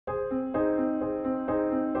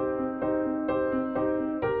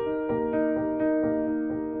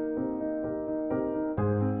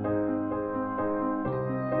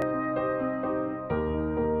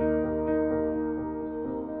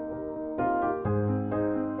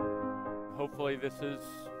hopefully this is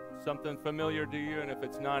something familiar to you, and if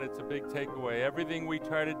it's not, it's a big takeaway. Everything we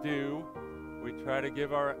try to do, we try to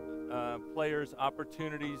give our players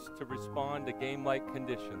opportunities to respond to game-like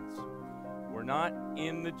conditions. We're not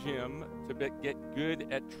in the gym to get good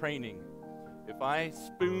at training. If I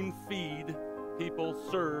spoon feed people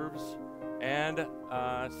serves and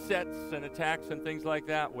sets and attacks and things like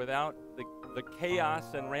that without the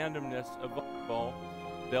chaos and randomness of volleyball,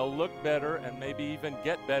 they'll look better and maybe even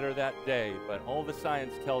get better that day. But all the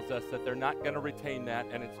science tells us that they're not going to retain that,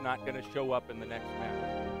 and it's not going to show up in the next match.